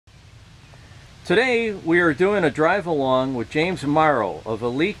Today we are doing a drive along with James Morrow of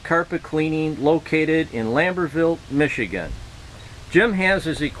Elite Carpet Cleaning located in Lambertville, Michigan. Jim has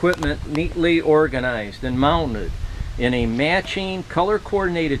his equipment neatly organized and mounted in a matching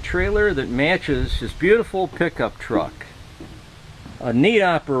color-coordinated trailer that matches his beautiful pickup truck. A neat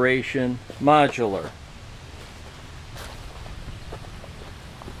operation, modular.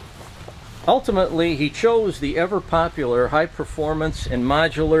 Ultimately, he chose the ever-popular high-performance and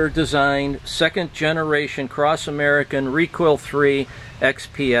modular designed second-generation Cross-American RECOIL-3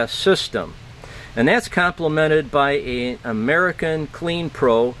 XPS system. And that's complemented by an American Kleen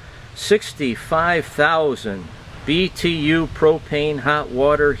Pro 65,000 BTU propane hot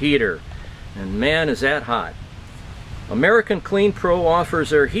water heater. And man, is that hot. American Kleen Pro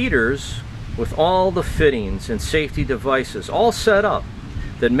offers their heaters with all the fittings and safety devices all set up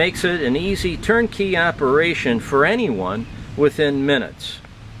that makes it an easy turnkey operation for anyone within minutes.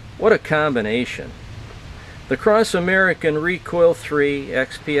 What a combination. The Cross-American RECOIL-3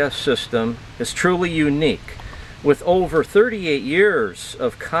 XPS system is truly unique, with over 38 years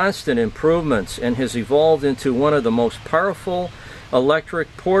of constant improvements, and has evolved into one of the most powerful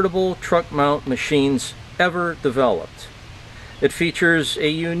electric portable truck mount machines ever developed. It features a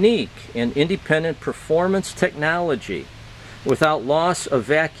unique and independent performance technology without loss of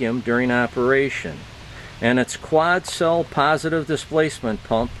vacuum during operation, and its quad cell positive displacement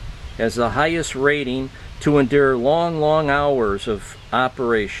pump has the highest rating to endure long hours of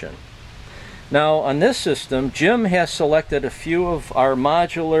operation. Now on this system, Jim has selected a few of our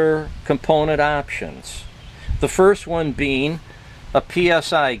modular component options. The first one being a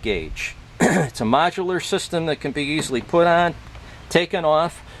PSI gauge. It's a modular system that can be easily put on, taken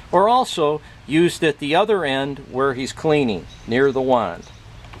off, or also used at the other end where he's cleaning, near the wand.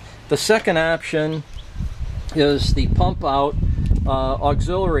 The second option is the pump out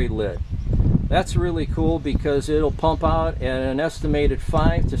auxiliary lid. That's really cool because it'll pump out at an estimated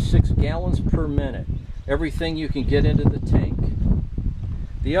 5 to 6 gallons per minute, everything you can get into the tank.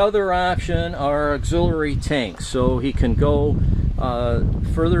 The other option are auxiliary tanks, so he can go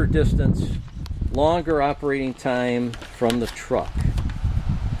further distance, longer operating time from the truck.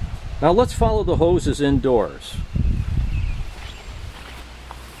 Now let's follow the hoses indoors.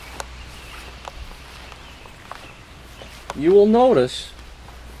 You will notice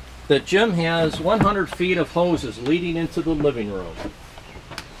that Jim has 100 feet of hoses leading into the living room.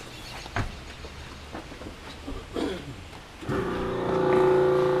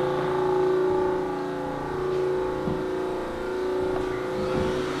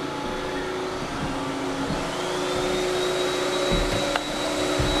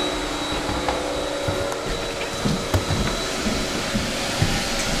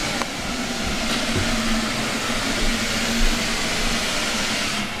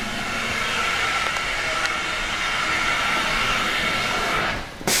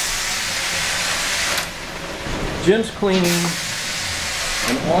 Jim's cleaning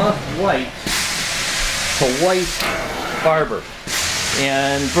an off-white to white Berber,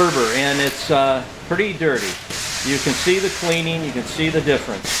 and it's pretty dirty. You can see the cleaning, you can see the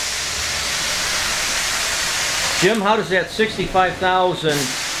difference. Jim, how does that 65,000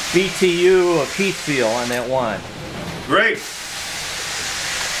 BTU of heat feel on that wand? Great.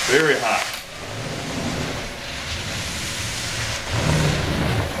 Very hot.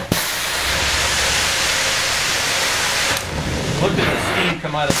 Look at the steam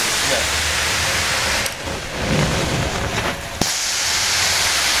come out of the slip.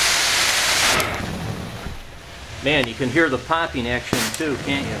 Man, you can hear the popping action too,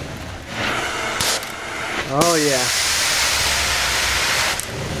 can't you? Oh yeah.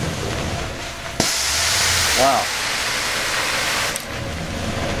 Wow.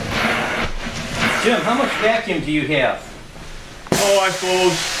 Jim, how much vacuum do you have? Oh, I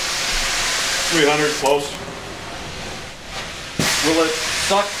suppose 300 close. Will it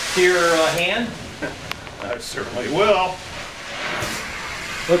suck to your hand? I certainly will.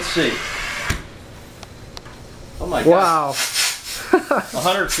 Let's see. Oh my wow. God.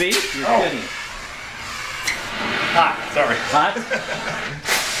 100 feet? You're kidding. Hot, sorry. Hot?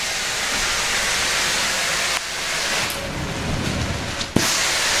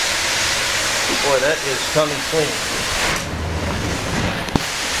 Boy, that is coming clean.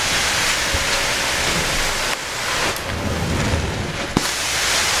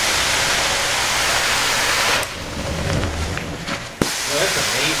 That's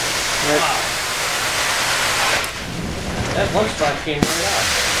amazing. Wow. That one spot came right out.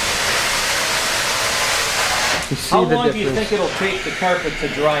 How long do you think it'll take the carpet to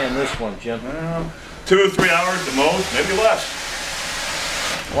dry on this one, Jim? 2 or 3 hours at most, maybe less.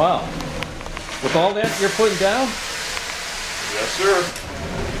 Wow. With all that you're putting down? Yes, sir.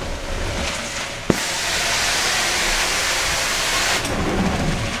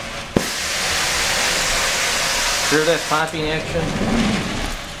 Hear that popping action?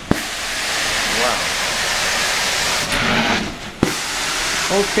 Wow.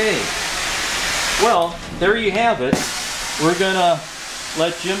 Okay. Well, there you have it. We're gonna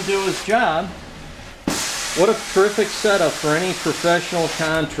let Jim do his job. What a terrific setup for any professional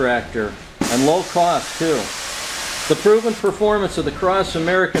contractor, and low cost too. The proven performance of the Cross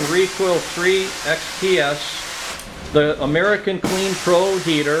American RECOIL-3 XPS, the American Kleen Pro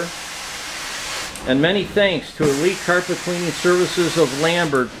heater, and many thanks to Elite Carpet Cleaning Services of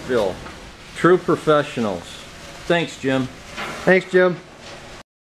Lambertville. True professionals. Thanks, Jim. Thanks, Jim.